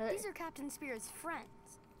 Okay. These are Captain Spirit's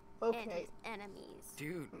friends and Okay. his enemies.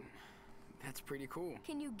 Dude, that's pretty cool.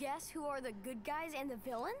 Can you guess who are the good guys and the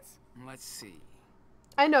villains? Let's see.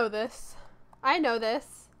 I know this. I know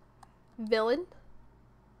this. Villain.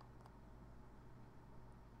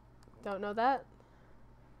 Don't know that.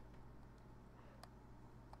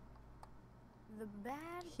 The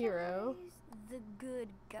bad Hero. guys, the good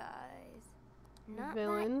guys. Not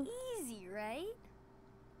Villain. that easy, right?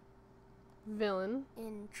 Villain.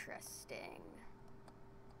 Interesting.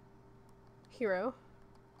 Hero.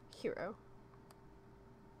 Hero.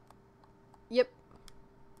 Yep.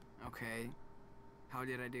 Okay. How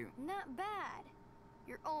did I do? Not bad.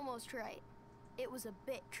 You're almost right. It was a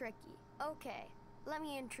bit tricky. Okay, let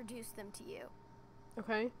me introduce them to you.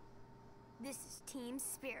 Okay. This is Team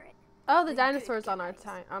Spirit. Oh, the The good dinosaur's on our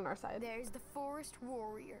guys. on our side. There's the Forest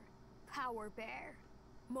Warrior, Power Bear,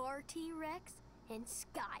 Marty Rex, and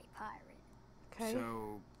Sky Pirate. Okay.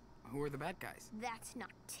 So, who are the bad guys? That's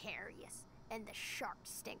Noctarius and the Shark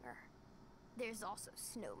Stinger. There's also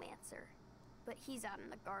Snowmancer, but he's out in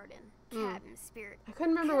the garden. Captain Spirit I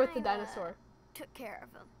couldn't remember with the kinda dinosaur. took care of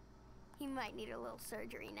him. He might need a little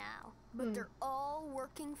surgery now, but they're all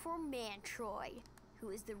working for Mantroid, who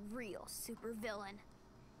is the real supervillain.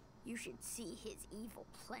 You should see his evil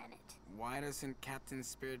planet. Why doesn't Captain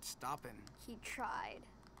Spirit stop him? He tried,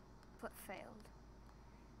 but failed.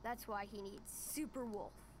 That's why he needs Super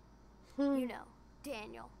Wolf. You know,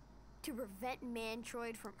 Daniel, to prevent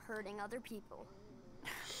Mantroid from hurting other people.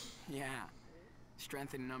 Yeah.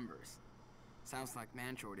 Strength in numbers. Sounds like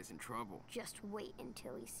Mantroid is in trouble. Just wait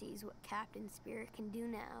until he sees what Captain Spirit can do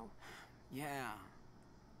now. Yeah.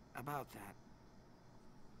 About that.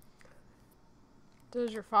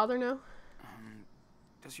 Does your father know?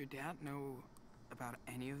 Does your dad know about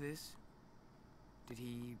any of this? Did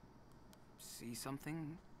he see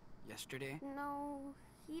something yesterday? No,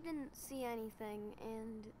 he didn't see anything,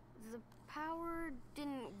 and the power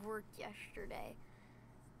didn't work yesterday.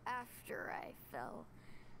 After I fell.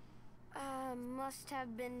 Must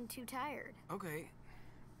have been too tired. Okay.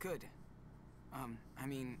 Good. I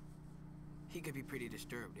mean, he could be pretty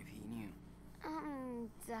disturbed if he knew. I'm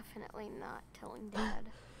definitely not telling Dad.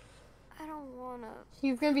 I don't wanna.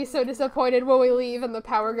 He's gonna be so disappointed when we leave and the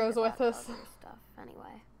power goes worry with about us. other stuff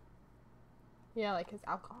anyway. Yeah, like his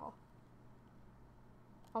alcohol.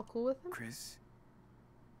 All cool with him? Chris,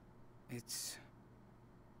 it's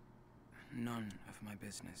none of my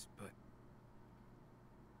business, but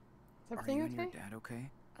Is are everything you and okay? your dad okay?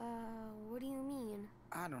 What do you mean?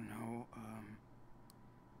 I don't know.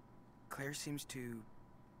 Claire seems to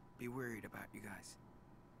be worried about you guys.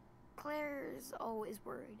 Claire's always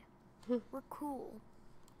worried. We're cool.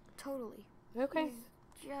 Totally. Okay.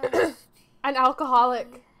 He's just An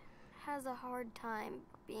alcoholic. has a hard time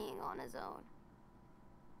being on his own.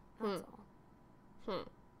 That's all.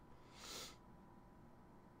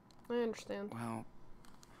 I understand. Well,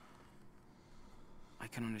 I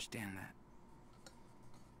can understand that.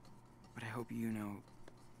 But I hope you know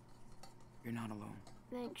you're not alone.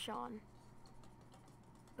 Thanks, Sean.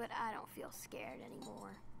 But I don't feel scared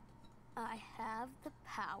anymore. I have the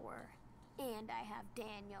power, and I have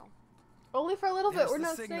Daniel. Only for a little bit. There's We're the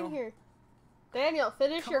not signal. staying here. Daniel,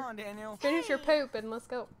 finish Come your on, Daniel. finish your Hey! poop and let's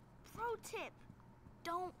go. Pro tip: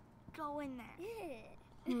 don't go in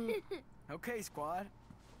there. Okay, squad.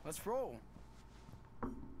 Let's roll.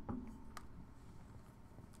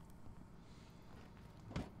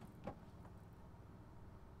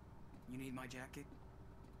 You need my jacket?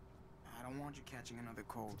 I don't want you catching another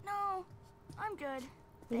cold. No, I'm good.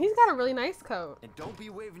 He's got a really nice coat. And don't be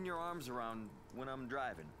waving your arms around when I'm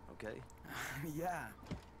driving, okay? Yeah.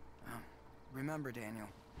 Remember, Daniel,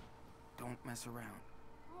 don't mess around.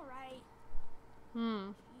 All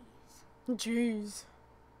right. Jeez.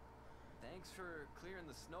 Thanks for clearing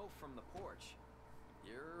the snow from the porch.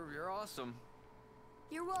 You're awesome.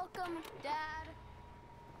 You're welcome, Dad.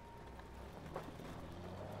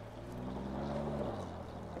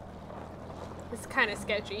 Is is kind of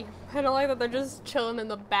sketchy. I don't like that they're just chilling in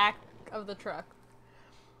the back of the truck.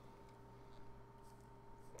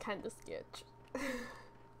 Kind of sketch.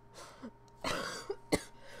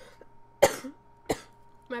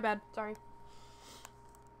 My bad. Sorry.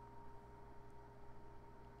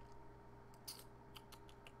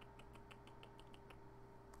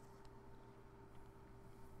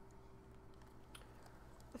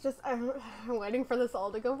 It's just, I'm waiting for this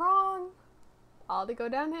all to go wrong. All to go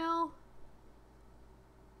downhill.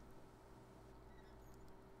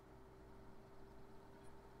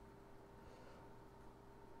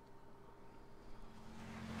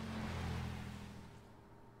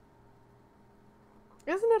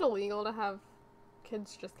 Isn't it illegal to have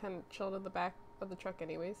kids just kind of chilled in the back of the truck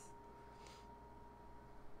anyways?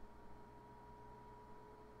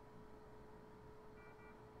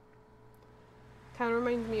 Kind of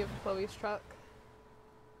reminds me of Chloe's truck.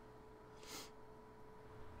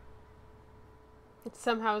 It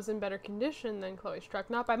somehow is in better condition than Chloe's truck.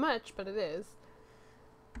 Not by much, but it is.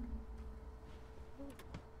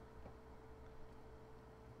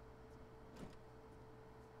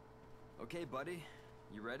 Okay, buddy.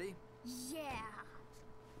 You ready? Yeah.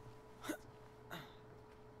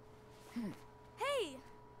 Hey!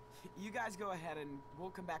 You guys go ahead and we'll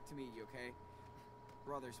come back to meet you, okay?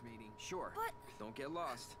 Brothers meeting. Sure. But- Don't get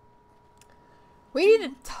lost. We need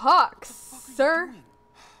to talk, What the fuck are you sir. doing?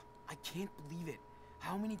 I can't believe it.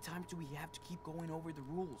 How many times do we have to keep going over the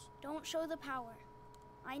rules? Don't show the power.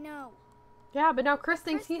 I know. Yeah, but now Chris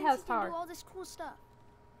thinks he has can power. do all this cool stuff.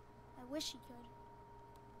 I wish he could.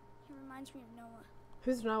 He reminds me of Noah.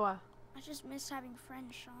 Who's Noah? I just miss having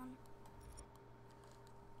friends, Sean.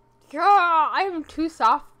 Yeah, I am too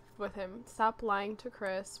soft with him. Stop lying to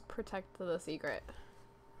Chris. Protect the secret.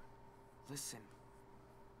 Listen,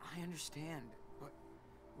 I understand, but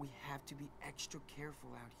we have to be extra careful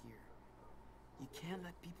out here. You can't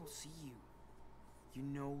let people see you. You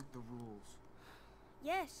know the rules.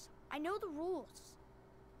 Yes, I know the rules.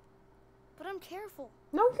 But I'm careful.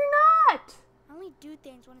 No, you're not. I only do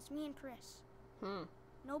things when it's me and Chris.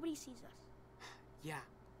 Nobody sees us. Yeah,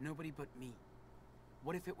 nobody but me.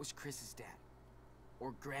 What if it was Chris's dad?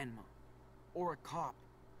 Or grandma? Or a cop?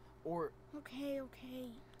 Or... Okay.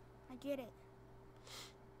 I get it.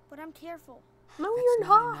 But I'm careful. No, That's you're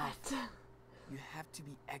not not. enough. You have to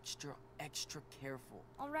be extra careful.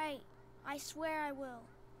 Alright, I swear I will.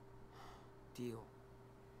 Deal.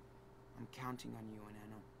 I'm counting on you,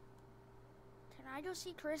 Anano. Can I go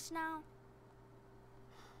see Chris now?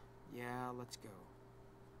 Yeah, let's go.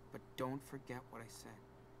 But don't forget what I said.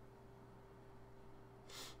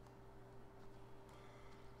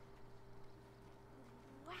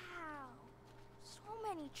 Wow, so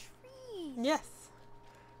many trees. Yes.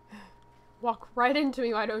 Walk right into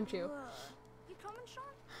me, why don't you? You coming, Sean?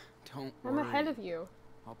 Don't I'm worry. ahead of you.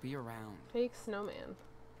 I'll be around. Fake snowman.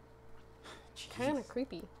 Kind of Jeez.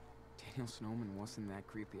 creepy. Daniel Snowman wasn't that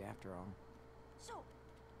creepy after all. So,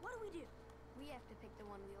 what do? We have to pick the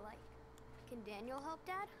one we like. Can Daniel help,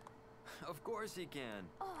 Dad? Of course he can.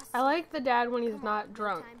 Awesome. I like the dad when he's Come not on, no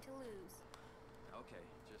drunk. time to lose. Okay,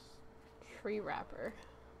 just... Tree wrapper.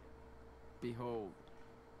 Behold,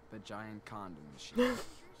 the giant condom machine.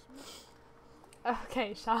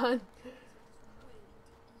 Okay, Sean.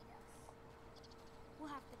 We'll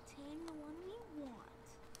have to tame the one we want.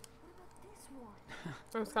 What about this one?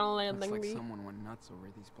 I'm just gonna land Looks like me. someone went nuts over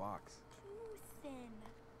these blocks. Too thin.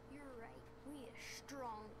 You're right. We need a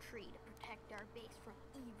strong tree to protect our base from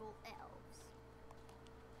evil elves.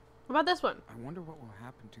 What about this one? I wonder what will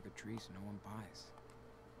happen to the trees no one buys.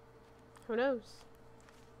 Who knows?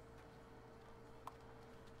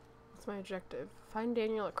 What's my objective? Find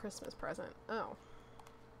Daniel a Christmas present. Oh.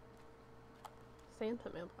 Santa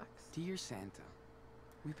mailbox. Dear Santa,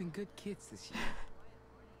 we've been good kids this year.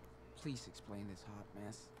 Please explain this hot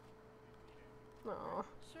mess. Aw.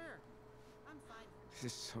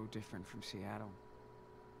 This is so different from Seattle.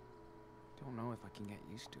 Don't know if I can get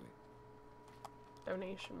used to it.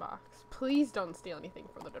 Donation box. Please don't steal anything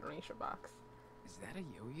from the donation box. Is that a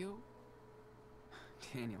yo-yo?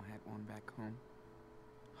 Daniel had one back home.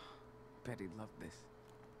 Bet he'd love this.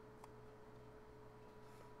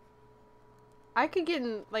 I could get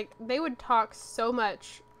in, like, they would talk so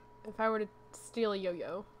much if I were to steal a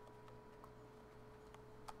yo-yo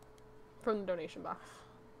from the donation box.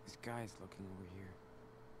 This guy's looking over here.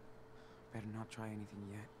 Better not try anything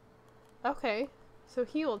yet. Okay, so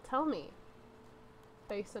he will tell me.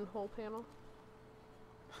 Face and whole panel.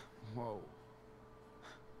 Whoa.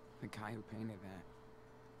 The guy who painted that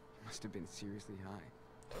must have been seriously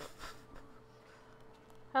high.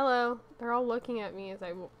 Hello. They're all looking at me as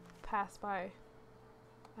I pass by.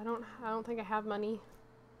 I don't think I have money.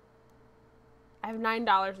 I have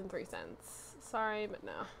 $9.03. Sorry, but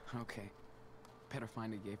no. Okay. Better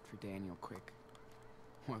find a gift for Daniel quick.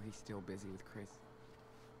 While he's still busy with Chris.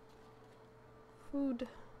 Food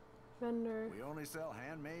vendor. We only sell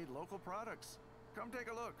handmade local products. Come take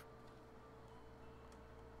a look.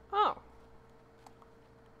 Oh.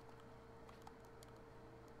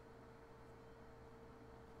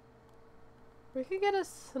 We could get a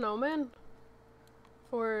snowman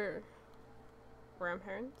for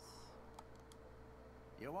grandparents.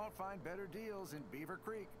 You won't find better deals in Beaver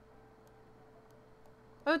Creek.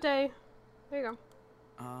 Oh, day. There you go.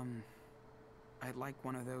 I'd like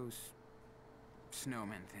one of those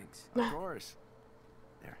snowman things. Of course.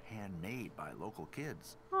 They're handmade by local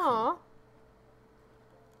kids. Aw.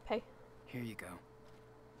 Pay. Here you go.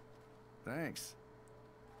 Thanks.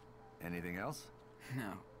 Anything else?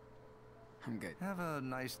 No. I'm good. Have a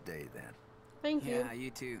nice day then. Thank you. Yeah,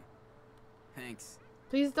 you too. Thanks.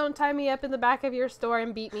 Please don't tie me up in the back of your store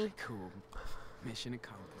and beat me. Cool. Mission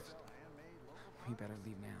accomplished. We better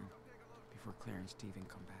leave now before Claire and Steven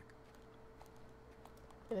come back.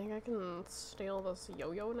 You think I can steal this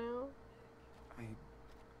yo-yo now? I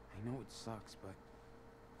know it sucks, but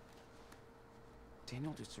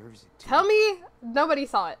Daniel deserves it too. Tell me nobody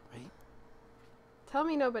saw it. Right? Tell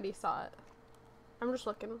me nobody saw it. I'm just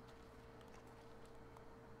looking.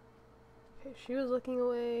 Okay, she was looking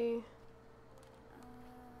away.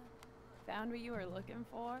 Found what you were looking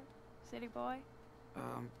for, city boy?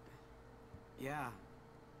 Yeah.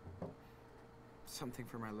 Something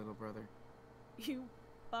for my little brother. You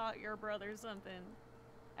bought your brother something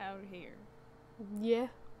out here. Yeah.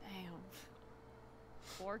 Damn.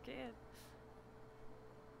 Poor kid.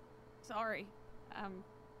 Sorry. I'm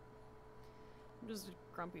just a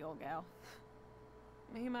grumpy old gal.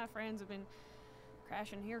 Me and my friends have been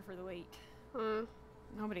crashing here for the week.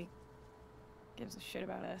 Nobody gives a shit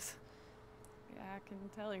about us. Yeah, I can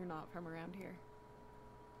tell you're not from around here.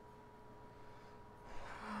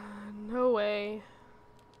 No way.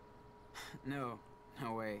 No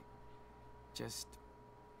way. Just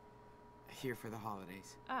here for the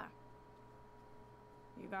holidays. Ah.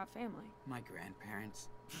 You got family. My grandparents.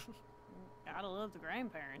 Gotta love the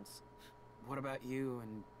grandparents. What about you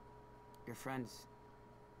and your friends?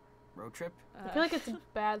 Road trip? I feel like it's a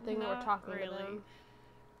bad thing that we're Not talking really. to them.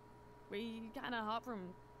 We kind of hop from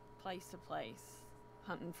place to place,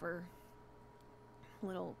 hunting for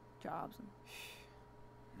little jobs. And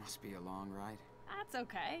Must be a long ride. that's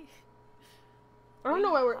okay. I don't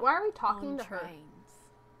know why are we talking On to her? trains.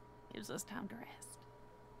 Gives us time to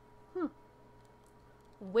rest.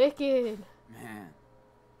 Wicked. Man,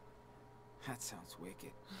 that sounds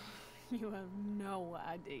wicked. You have no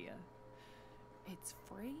idea. It's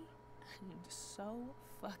free and so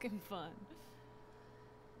fucking fun.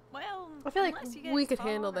 Well, I feel like unless you get we could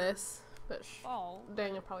handle spotted or this, but fall,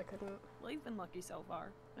 Daniel probably couldn't. we've been lucky so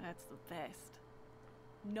far. That's the best.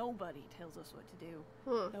 Nobody tells us what to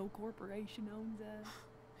do. No corporation owns us.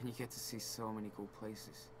 And you get to see so many cool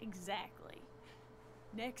places. Exactly.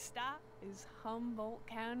 Next stop is Humboldt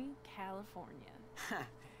County, California.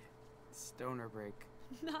 Stoner break.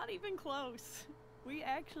 Not even close. We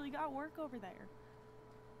actually got work over there.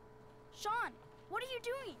 Sean, what are you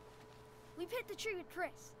doing? We've hit the tree with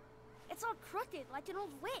Chris. It's all crooked like an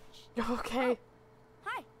old witch. Okay.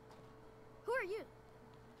 Hi. Who are you?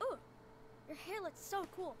 Ooh, your hair looks so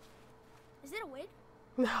cool. Is it a wig?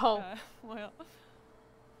 No. Well,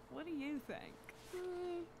 what do you think?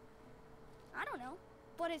 I don't know,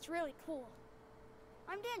 but it's really cool.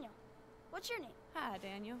 I'm Daniel. What's your name? Hi,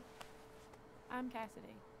 Daniel. I'm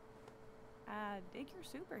Cassidy. I dig your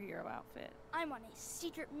superhero outfit. I'm on a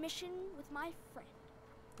secret mission with my friend.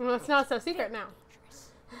 Well, it's not so secret now. Dangerous.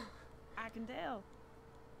 I can tell.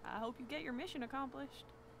 I hope you get your mission accomplished.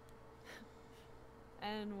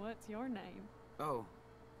 And what's your name? Oh,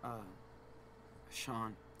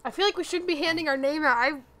 Sean. I feel like we shouldn't be handing our name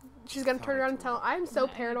out. She's gonna turn around and tell. I'm so No,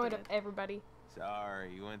 you paranoid of did. everybody.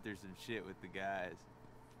 Sorry, you went through some shit with the guys.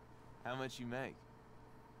 How much you make?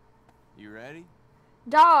 You ready?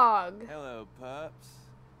 Dog. Hello, pups.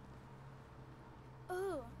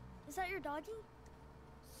 Ooh, is that your doggy?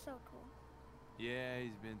 So cool. Yeah,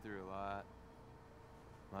 he's been through a lot.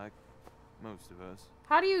 Like most of us.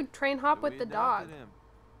 How do you train hop So with we the dog? adopted him.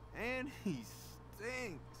 And he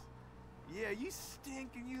stinks. Yeah, you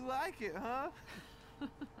stink and you like it, huh?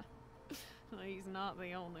 Well, he's not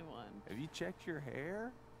the only one. Have you checked your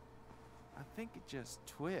hair? I think it just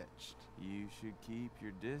twitched. You should keep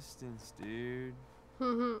your distance, dude.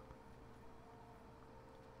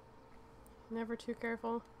 Never too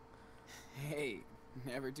careful. Hey,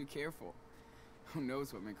 never too careful. Who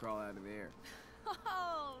knows what may crawl out of there?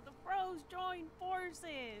 Oh, the bros join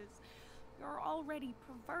forces. You're already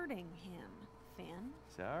perverting him, Finn.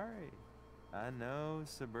 Sorry. I know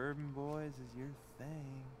suburban boys is your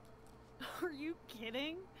thing. Are you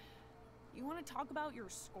kidding? You want to talk about your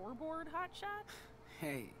scoreboard, hotshot?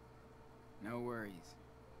 Hey, no worries.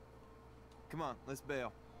 Come on, let's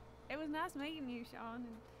bail. It was nice meeting you, Sean and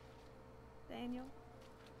Daniel.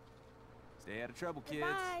 Stay out of trouble, kids.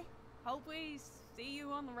 Bye. Hope we see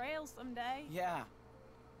you on the rails someday. Yeah.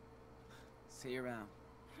 See you around.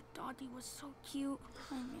 Her doggy was so cute.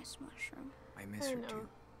 I miss Mushroom. I miss her too.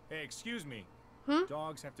 Hey, excuse me.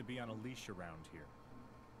 Dogs have to be on a leash around here.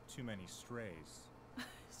 Too many strays.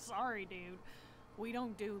 Sorry, dude. We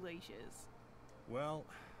don't do leashes. Well,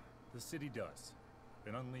 the city does.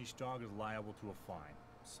 An unleashed dog is liable to a fine,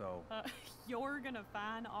 so... You're gonna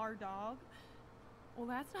fine our dog? Well,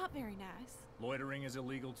 that's not very nice. Loitering is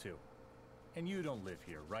illegal too. And you don't live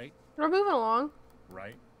here, right? We're moving along.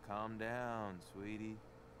 Right? Calm down, sweetie.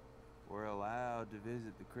 We're allowed to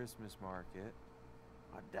visit the Christmas market.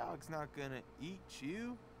 My dog's not gonna eat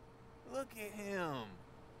you. Look at him.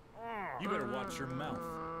 You better watch your mouth.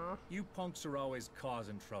 You punks are always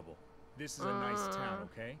causing trouble. This is a nice town,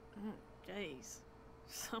 okay? Jeez.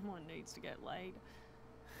 Someone needs to get laid.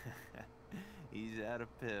 He's out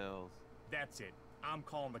of pills. That's it. I'm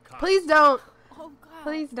calling the cops. Please don't. Oh, God.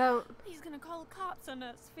 Please don't. He's gonna call the cops on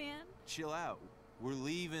us, Finn. Chill out. We're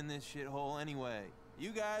leaving this shithole anyway.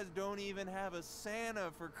 You guys don't even have a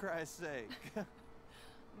Santa, for Christ's sake.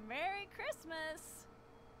 Merry Christmas.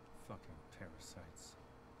 Fucking parasites.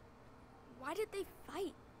 Why did they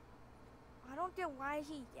fight? I don't get why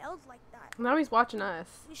he yelled like that. Now he's watching us.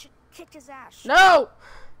 We should kick his ass. No!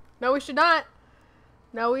 No, we should not.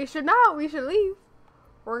 No, we should not. We should leave.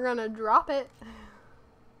 We're gonna drop it.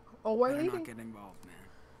 Oh, we're Better leaving. not get involved, man.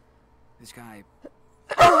 This guy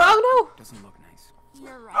Oh, no! doesn't look nice.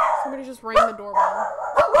 You're right. Somebody just rang the doorbell.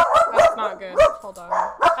 That's not good. Hold on.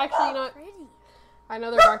 Actually, you know what? Pretty. I know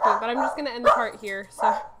they're barking, but I'm just gonna end the part here.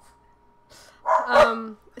 So,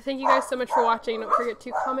 thank you guys so much for watching. Don't forget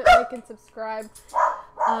to comment, like, and subscribe.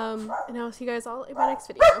 And I'll see you guys all in my next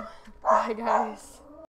video. Bye, guys.